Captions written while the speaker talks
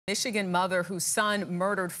Michigan mother whose son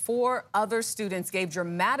murdered 4 other students gave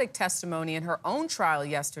dramatic testimony in her own trial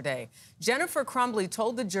yesterday. Jennifer Crumbley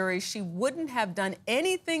told the jury she wouldn't have done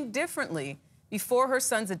anything differently before her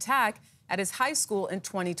son's attack at his high school in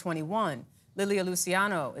 2021. Lilia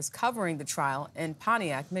Luciano is covering the trial in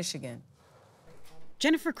Pontiac, Michigan.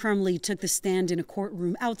 Jennifer Crumbley took the stand in a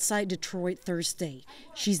courtroom outside Detroit Thursday.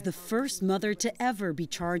 She's the first mother to ever be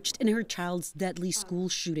charged in her child's deadly school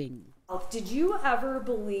shooting. Did you ever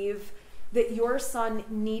believe that your son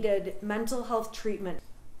needed mental health treatment?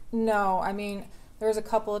 No, I mean, there was a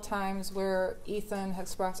couple of times where Ethan had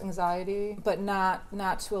expressed anxiety, but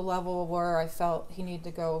not to a level where I felt he needed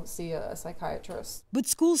to go see a psychiatrist. But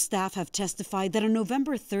school staff have testified that on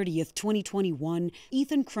November 30th, 2021,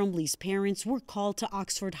 Ethan Crumbley's parents were called to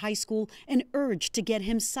Oxford High School and urged to get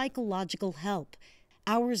him psychological help.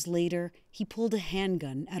 Hours later, he pulled a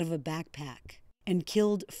handgun out of a backpack and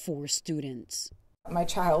killed 4 students. My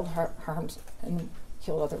child harmed and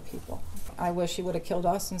killed other people. I wish he would have killed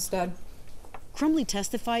us instead. Crumbley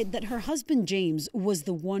testified that her husband James was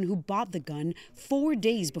the one who bought the gun 4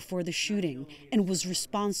 days before the shooting and was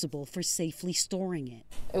responsible for safely storing it.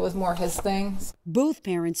 It was more his thing. Both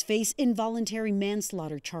parents face involuntary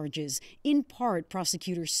manslaughter charges, in part,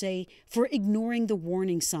 prosecutors say, for ignoring the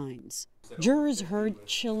warning signs. Jurors heard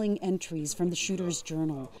chilling entries from the shooter's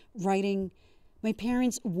journal, writing, "My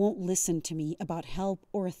parents won't listen to me about help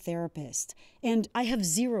or a therapist, and I have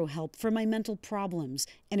 0 help for my mental problems,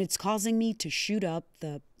 and it's causing me to shoot up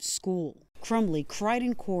the school." Crumbley cried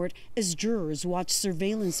in court as jurors watched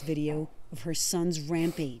surveillance video of her son's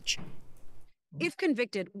rampage. If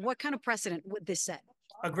convicted, what kind of precedent would this set?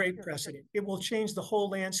 A great precedent. It will change the whole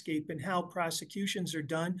landscape in how prosecutions are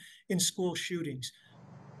done in school shootings.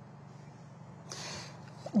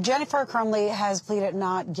 Jennifer Crumbley has pleaded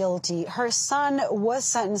not guilty. Her son was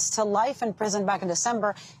sentenced to life in prison back in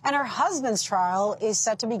December, and her husband's trial is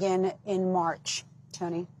set to begin in March.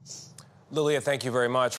 Tony. Lilia, thank you very much.